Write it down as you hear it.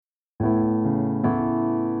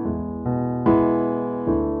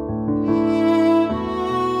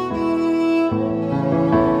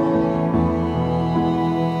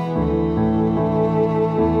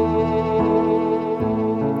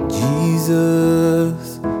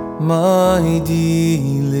Jesus, my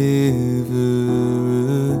deliverer,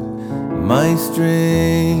 my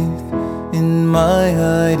strength in my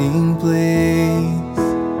hiding place.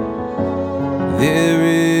 There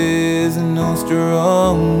is no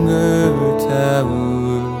stronger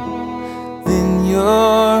tower than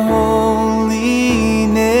your holy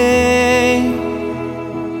name.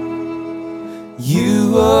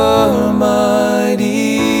 You are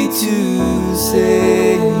mighty to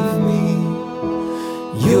save me.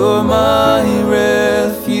 You're my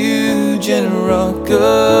refuge and rock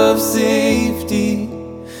of safety.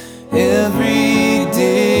 Every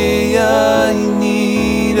day I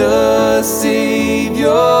need a Savior,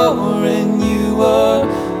 and you are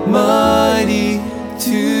mighty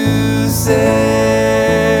to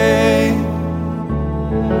save.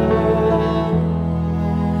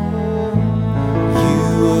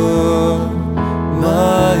 You are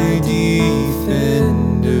my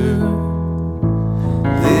defender,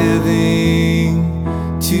 living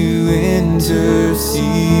to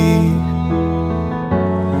intercede,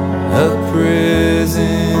 a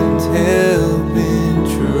present help in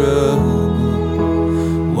trouble,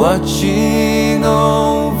 watching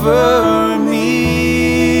over me.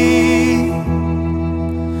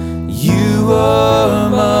 You are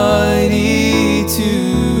mighty to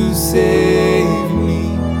save me.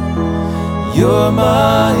 You're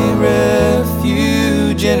my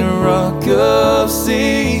refuge and rock of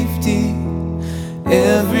safety.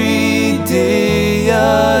 Every day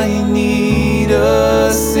I need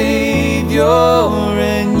a Savior,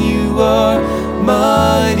 and you are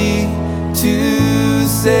mighty to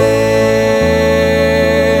save.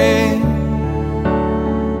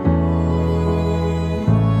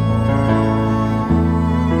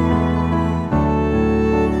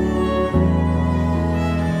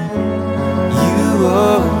 You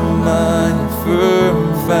are my firm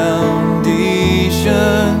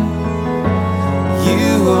foundation.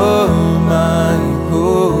 You are my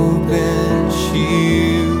hope and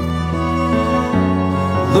shield.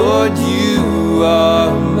 Lord, you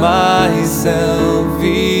are my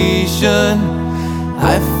salvation.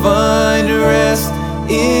 I find rest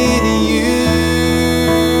in you.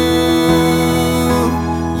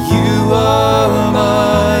 You are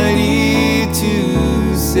mighty to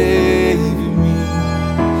save me.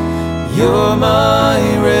 You're my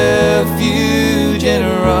refuge and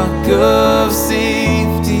rock of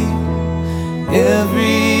safety.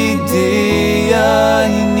 Every day I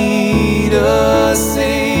need a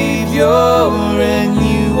Savior, and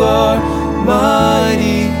you are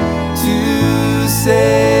mighty to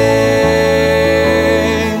save.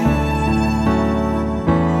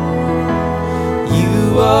 You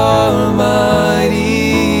are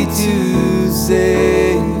mighty to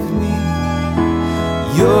save me.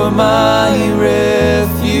 You're my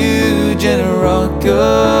refuge and rock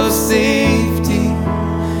of safety.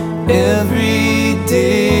 Every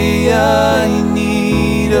day I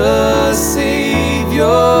need a Savior,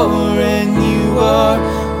 and you are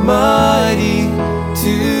my